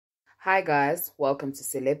Hi guys, welcome to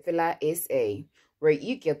Celeb Villa SA, where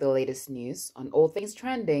you get the latest news on all things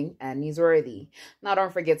trending and newsworthy. Now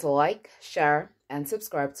don't forget to like, share, and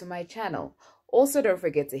subscribe to my channel. Also don't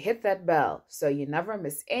forget to hit that bell so you never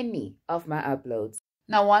miss any of my uploads.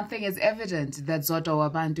 Now one thing is evident that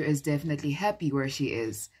Zodwa Wabantu is definitely happy where she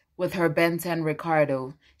is. With her Ben 10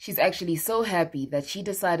 Ricardo, she's actually so happy that she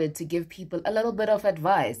decided to give people a little bit of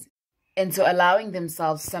advice into allowing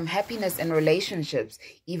themselves some happiness in relationships,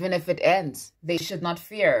 even if it ends. They should not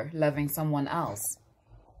fear loving someone else.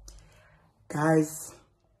 Guys,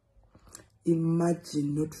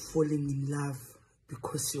 imagine not falling in love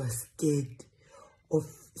because you are scared of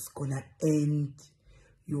it's gonna end.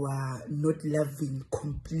 You are not loving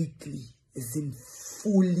completely, as in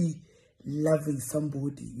fully loving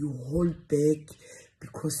somebody. You hold back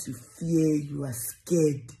because you fear, you are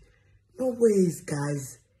scared. No ways,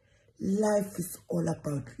 guys. Life is all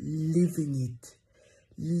about living it.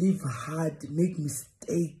 Live hard, make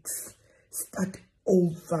mistakes, start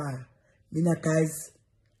over. Mina guys,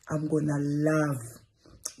 I'm gonna love.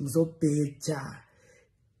 Mzobheja.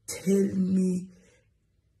 Tell me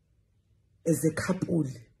as a couple,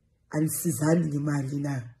 and sizani ngemali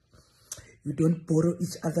na. You don't borrow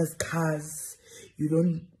each other's cars. You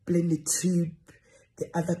don't plan the trip. The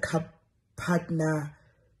other partner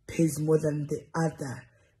pays more than the other.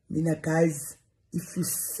 Mina guys, if you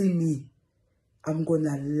see me, I'm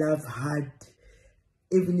gonna love hard.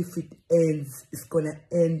 Even if it ends, it's gonna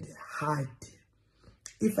end hard.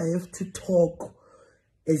 If I have to talk,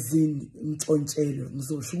 as in mtshontshelwe,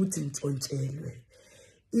 ngizosho ukuthi mtshontshelwe.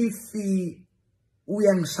 If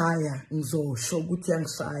uyangishaya, ngizosho ukuthi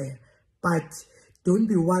uyangishaya. But don't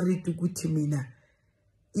be worried ukuthi mina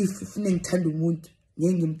if ufuna ngithanda umuntu,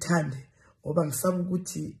 ngeke ngimthande ngoba ngisaba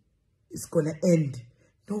ukuthi it's gonna end.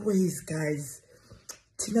 No ways, guys.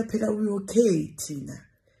 Tina phela we okay, Tina.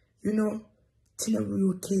 You know, Tina we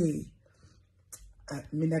okay.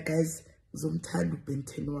 Mina guys, ngizomthanda uBen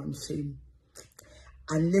 10 wami shame.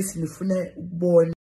 Unless nifuna ukubona